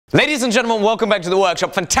Ladies and gentlemen, welcome back to the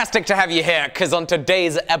workshop. Fantastic to have you here, because on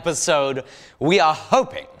today's episode, we are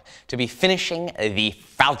hoping to be finishing the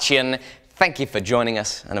FALCHION. Thank you for joining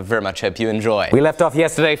us, and I very much hope you enjoy. We left off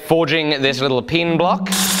yesterday forging this little peen block.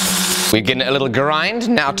 We're getting a little grind.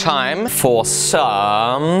 Now time for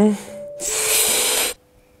some...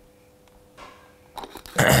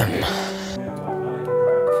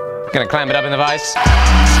 Gonna clamp it up in the vise.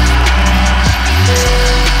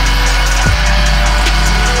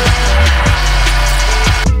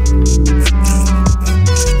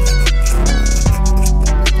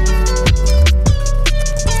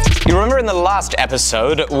 You remember in the last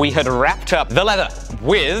episode, we had wrapped up the leather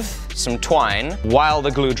with some twine while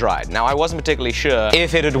the glue dried. Now, I wasn't particularly sure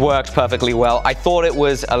if it had worked perfectly well. I thought it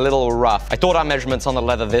was a little rough. I thought our measurements on the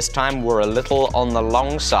leather this time were a little on the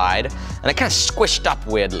long side, and it kind of squished up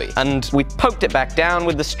weirdly. And we poked it back down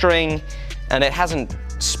with the string, and it hasn't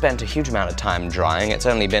spent a huge amount of time drying. It's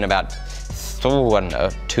only been about, I don't know,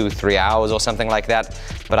 2-3 hours or something like that.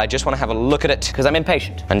 But I just want to have a look at it, because I'm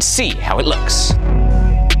impatient, and see how it looks.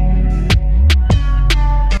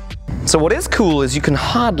 So what is cool is you can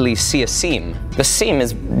hardly see a seam. The seam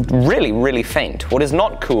is really, really faint. What is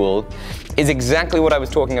not cool is exactly what I was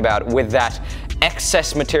talking about with that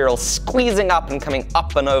excess material squeezing up and coming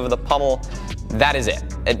up and over the pommel. That is it.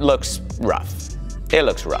 It looks rough. It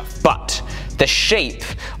looks rough. But the shape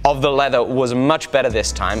of the leather was much better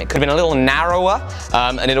this time. It could have been a little narrower,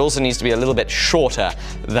 and it also needs to be a little bit shorter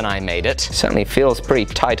than I made it. Certainly feels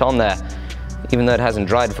pretty tight on there, even though it hasn't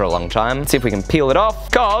dried for a long time. Let's see if we can peel it off,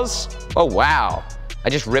 cause, oh wow, I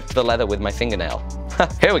just ripped the leather with my fingernail.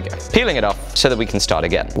 Here we go, peeling it off so that we can start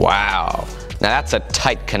again. Wow, now that's a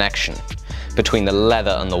tight connection between the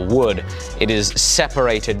leather and the wood. It has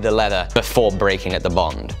separated the leather before breaking at the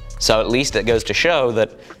bond. So at least it goes to show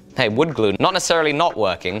that, hey, wood glue, not necessarily not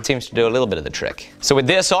working, seems to do a little bit of the trick. So with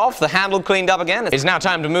this off, the handle cleaned up again, it's now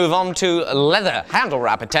time to move on to leather handle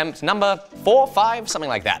wrap attempt number 4, 5, something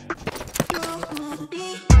like that.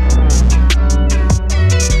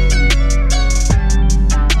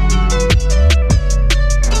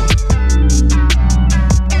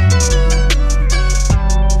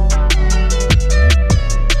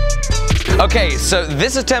 Okay, so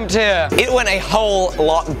this attempt here, it went a whole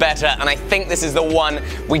lot better, and I think this is the one.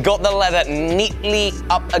 We got the leather neatly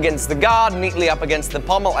up against the guard, neatly up against the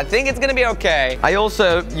pommel. I think it's gonna be okay. I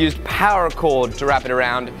also used paracord to wrap it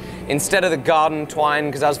around instead of the garden twine,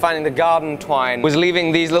 because I was finding the garden twine was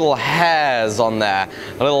leaving these little hairs on there.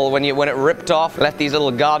 A little, when it ripped off, left these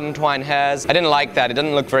little garden twine hairs. I didn't like that. It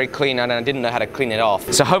didn't look very clean, and I didn't know how to clean it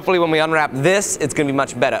off. So hopefully when we unwrap this, it's gonna be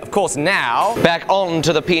much better. Of course, now, back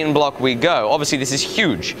onto the peen block we go. Obviously, this is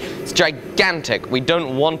huge. It's gigantic. We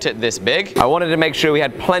don't want it this big. I wanted to make sure we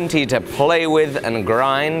had plenty to play with and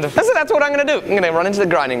grind. So that's what I'm gonna do. I'm gonna run into the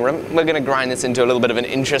grinding room. We're gonna grind this into a little bit of an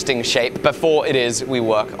interesting shape before it is we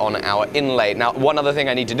work on our inlay. Now, one other thing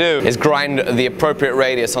I need to do is grind the appropriate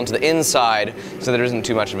radius onto the inside so there isn't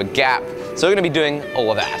too much of a gap. So we're gonna be doing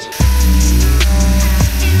all of that.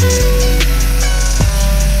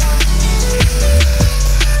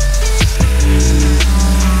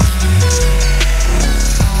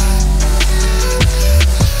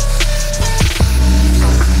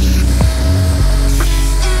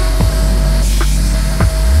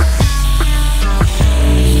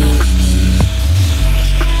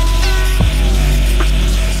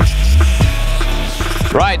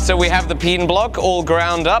 Right, so we have the peen block all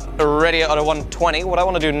ground up, ready at a 120. What I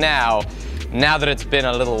want to do now that it's been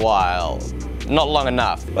a little while, not long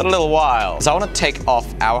enough, but a little while, is I want to take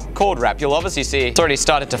off our cord wrap. You'll obviously see it's already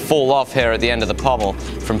started to fall off here at the end of the pommel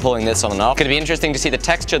from pulling this on and off. It's going to be interesting to see the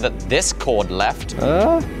texture that this cord left.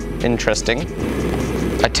 Interesting.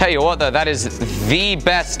 I tell you what though, that is the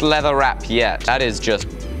best leather wrap yet. That is just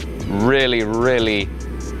really, really,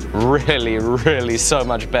 really, really so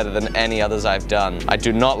much better than any others I've done. I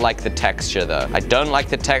do not like the texture though. I don't like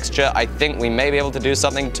the texture. I think we may be able to do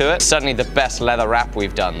something to it. Certainly the best leather wrap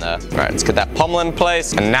we've done though. All right, let's get that pommel in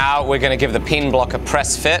place. And now we're gonna give the peen block a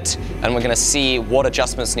press fit, and we're gonna see what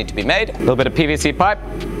adjustments need to be made. A little bit of PVC pipe.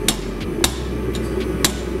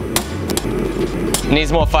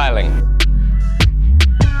 Needs more filing.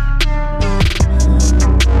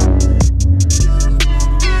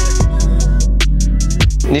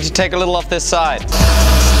 Need to take a little off this side.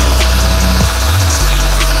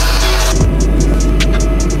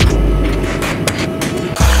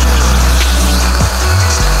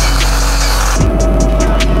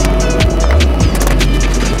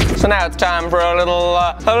 So now it's time for a little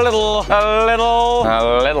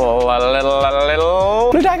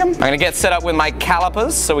blue diamond I'm gonna get set up with my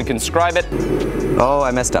calipers so we can scribe it. Oh,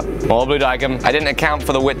 I messed up. More blue dicum. I didn't account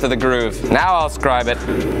for the width of the groove. Now I'll scribe it.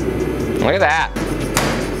 Look at that.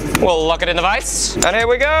 We'll lock it in the vise, and here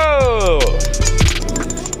we go.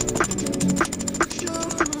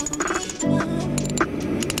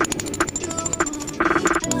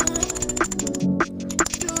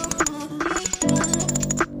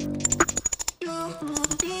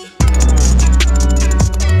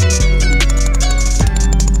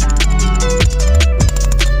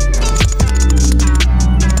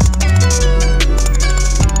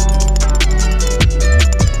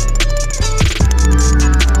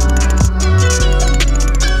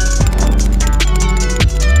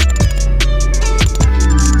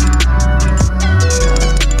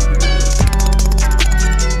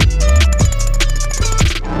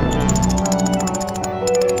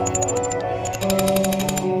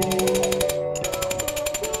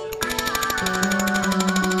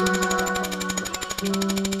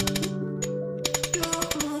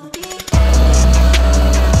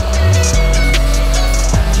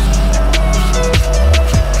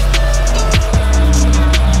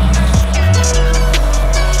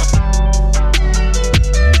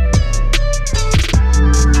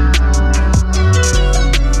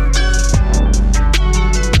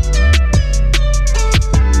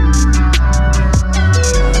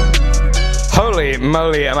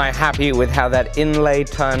 Moly, am I happy with how that inlay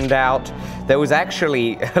turned out. There was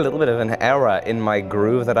actually a little bit of an error in my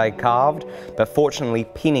groove that I carved, but fortunately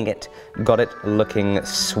peening it got it looking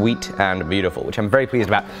sweet and beautiful, which I'm very pleased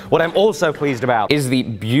about. What I'm also pleased about is the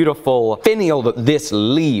beautiful finial that this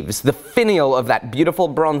leaves. The finial of that beautiful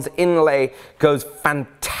bronze inlay goes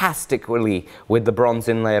fantastically with the bronze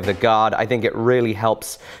inlay of the guard. I think it really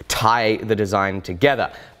helps tie the design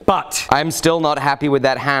together. But I'm still not happy with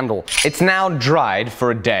that handle. It's now dried for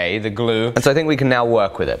a day, the glue, and so I think we can now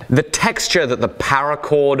work with it. The texture that the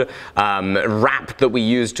paracord wrap that we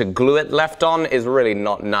used to glue it left on is really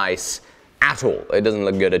not nice at all. It doesn't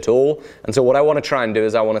look good at all. And so what I want to try and do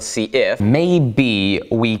is I want to see if maybe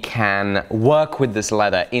we can work with this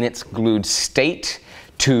leather in its glued state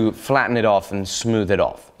to flatten it off and smooth it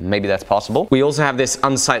off. Maybe that's possible. We also have this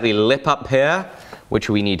unsightly lip up here, which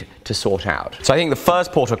we need to sort out. So I think the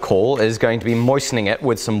first port of call is going to be moistening it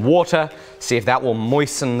with some water, see if that will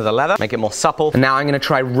moisten the leather, make it more supple. And now I'm gonna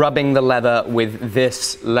try rubbing the leather with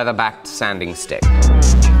this leather-backed sanding stick.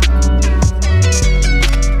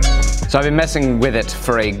 So I've been messing with it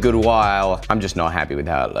for a good while. I'm just not happy with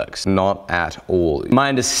how it looks. Not at all. My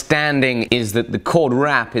understanding is that the cord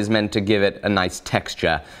wrap is meant to give it a nice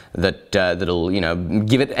texture that'll, you know,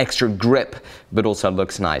 give it extra grip, but also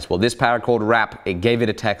looks nice. Well, this paracord wrap, it gave it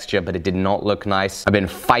a texture, but it did not look nice. I've been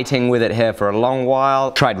fighting with it here for a long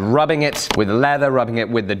while. Tried rubbing it with leather, rubbing it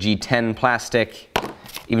with the G10 plastic,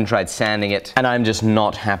 even tried sanding it, and I'm just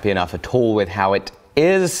not happy enough at all with how it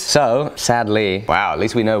is. So, sadly, wow, at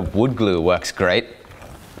least we know wood glue works great.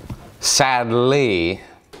 Sadly,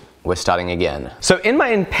 we're starting again. So in my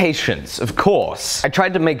impatience, of course, I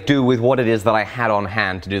tried to make do with what it is that I had on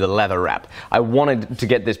hand to do the leather wrap. I wanted to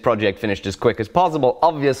get this project finished as quick as possible.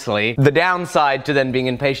 Obviously, the downside to then being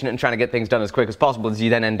impatient and trying to get things done as quick as possible is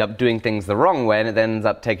you then end up doing things the wrong way and it ends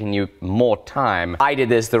up taking you more time. I did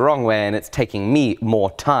this the wrong way and it's taking me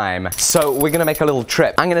more time. So we're gonna make a little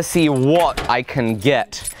trip. I'm gonna see what I can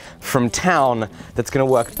get from town that's gonna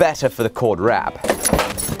work better for the cord wrap.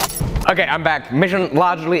 Okay, I'm back. Mission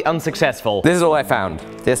largely unsuccessful. This is all I found.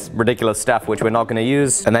 This ridiculous stuff which we're not going to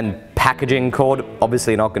use. And then packaging cord,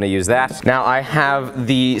 obviously not going to use that. Now I have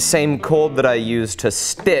the same cord that I use to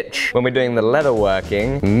stitch when we're doing the leather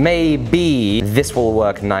working. Maybe this will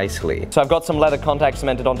work nicely. So I've got some leather contact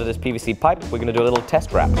cemented onto this PVC pipe. We're going to do a little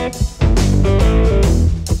test wrap.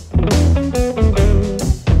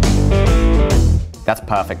 That's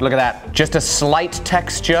perfect. Look at that. Just a slight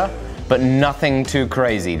texture, but nothing too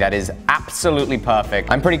crazy. That is absolutely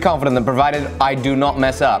perfect. I'm pretty confident that provided I do not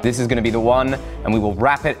mess up, this is gonna be the one, and we will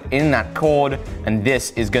wrap it in that cord, and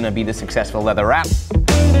this is gonna be the successful leather wrap.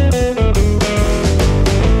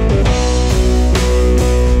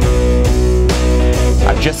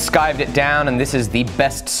 I've just skived it down, and this is the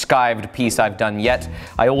best skived piece I've done yet.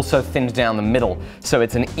 I also thinned down the middle, so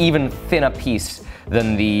it's an even thinner piece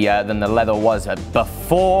than the leather was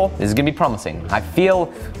before. This is gonna be promising. I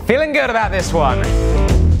feeling good about this one.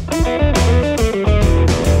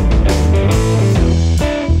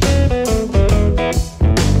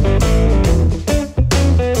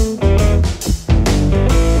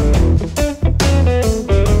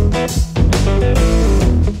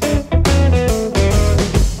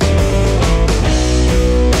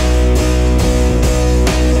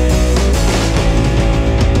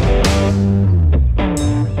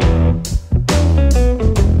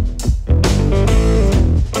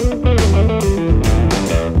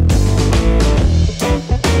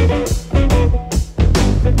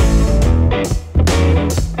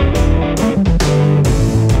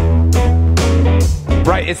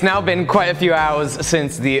 It's now been quite a few hours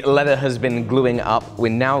since the leather has been gluing up. We're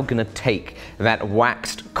now gonna take that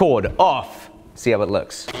waxed cord off. See how it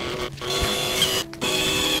looks.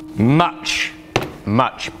 Much,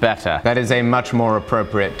 much better. That is a much more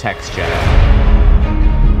appropriate texture.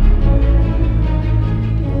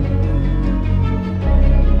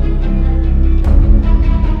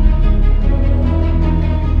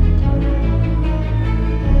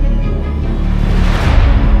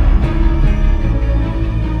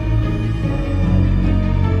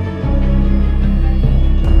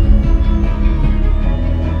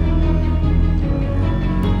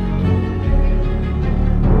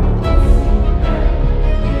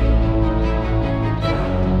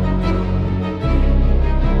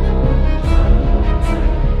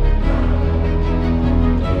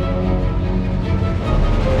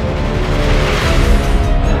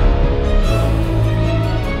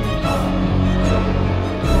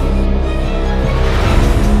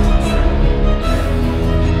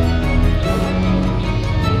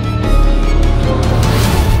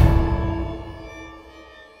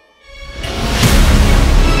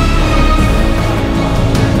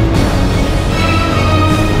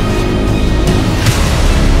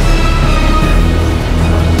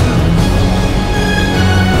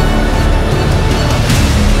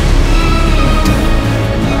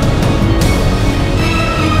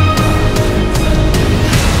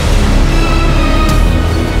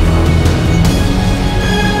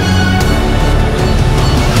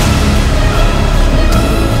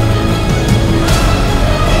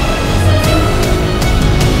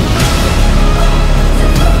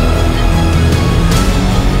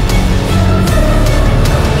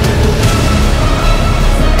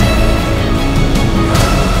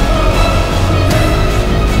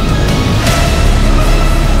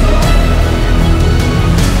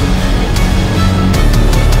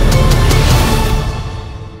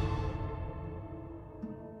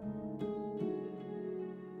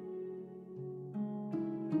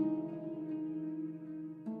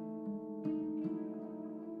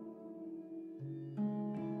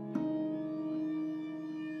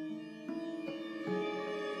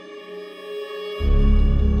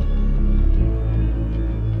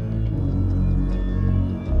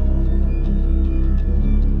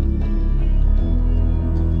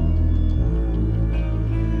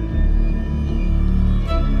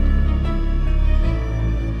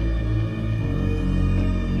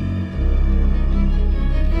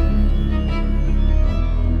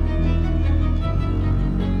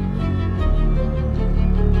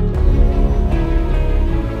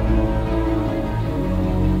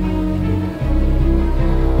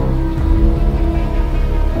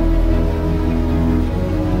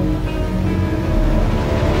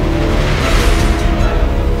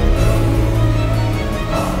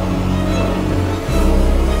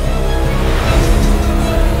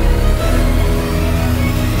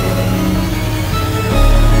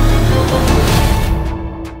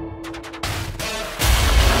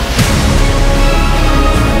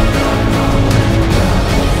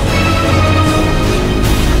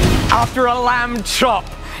 After a lamb chop,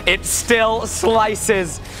 it still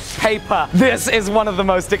slices paper. This is one of the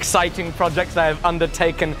most exciting projects I have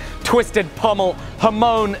undertaken. Twisted pommel,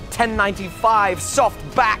 Hamon 1095,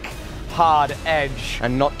 soft back, hard edge,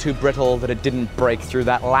 and not too brittle that it didn't break through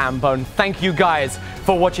that lamb bone. Thank you guys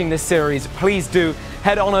for watching this series. Please do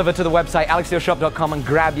head on over to the website alecsteelshop.com and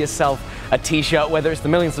grab yourself a t-shirt, whether it's the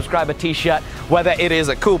million subscriber t-shirt, whether it is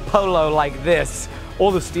a cool polo like this,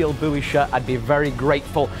 or the steel buoy shirt. I'd be very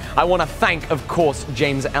grateful. I want to thank, of course,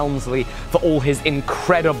 James Elmsley for all his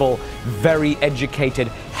incredible, very educated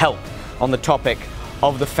help on the topic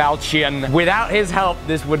of the falchion. Without his help,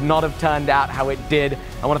 this would not have turned out how it did.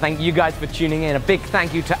 I want to thank you guys for tuning in. A big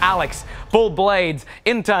thank you to Alex, Full Blades,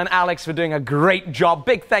 intern Alex for doing a great job.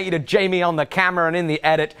 Big thank you to Jamie on the camera and in the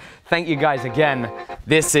edit. Thank you guys again.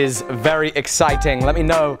 This is very exciting. Let me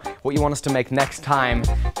know what you want us to make next time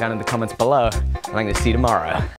down in the comments below. I'm going to see you tomorrow.